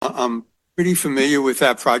I'm pretty familiar with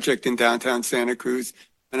that project in downtown Santa Cruz,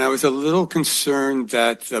 and I was a little concerned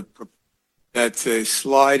that the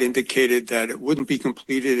slide indicated that it wouldn't be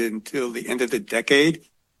completed until the end of the decade.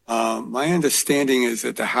 My understanding is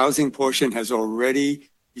that the housing portion has already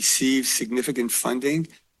received significant funding.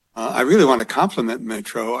 I really want to compliment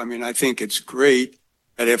Metro. I mean, I think it's great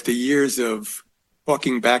that after years of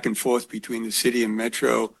talking back and forth between the city and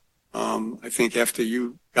Metro, I think after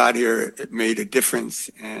you got here, it made a difference,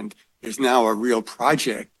 and there's now a real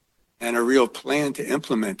project and a real plan to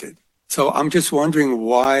implement it. So I'm just wondering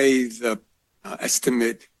why the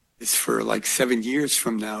estimate is for like 7 years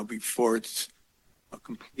from now before it's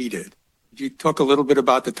completed. Could you talk a little bit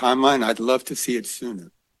about the timeline? I'd love to see it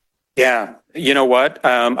sooner. Yeah, you know what?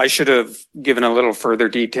 I should have given a little further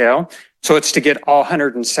detail. So it's to get all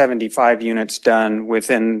 175 units done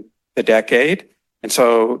within the decade. And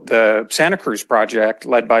so the Santa Cruz project,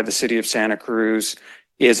 led by the city of Santa Cruz,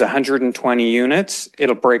 is 120 units.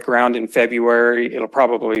 It'll break ground in February. It'll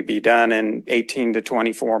probably be done in 18 to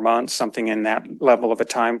 24 months, something in that level of a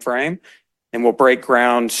time frame. And we'll break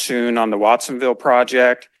ground soon on the Watsonville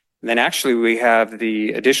project. And then actually we have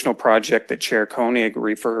the additional project that Chair Koenig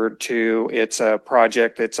referred to. It's a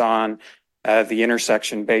project that's on the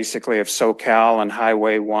intersection basically of SoCal and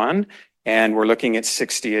Highway 1. And we're looking at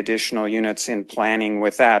 60 additional units in planning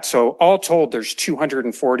with that. So all told, there's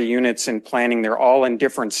 240 units in planning. They're all in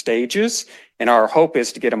different stages. And our hope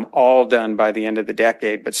is to get them all done by the end of the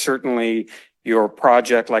decade. But certainly your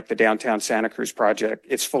project, like the downtown Santa Cruz project,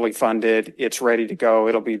 it's fully funded. It's ready to go.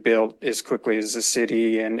 It'll be built as quickly as the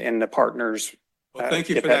city and the partners. Well, thank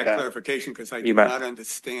you for that clarification, because I do not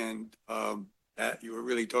understand that you were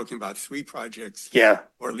really talking about 3 projects. Yeah.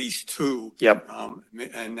 Or at least 2. Yep.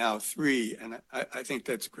 And now 3. And I think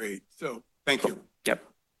that's great. So thank you. Yep.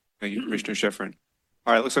 Thank you, Commissioner Schifrin.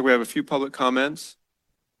 All right, looks like we have a few public comments.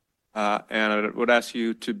 And I would ask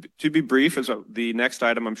you to be brief, as the next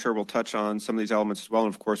item, I'm sure we'll touch on some of these elements as well.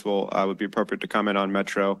 And of course, would be appropriate to comment on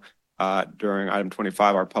Metro during item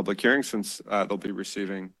 25, our public hearing, since they'll be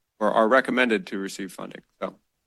receiving or are recommended to receive funding. So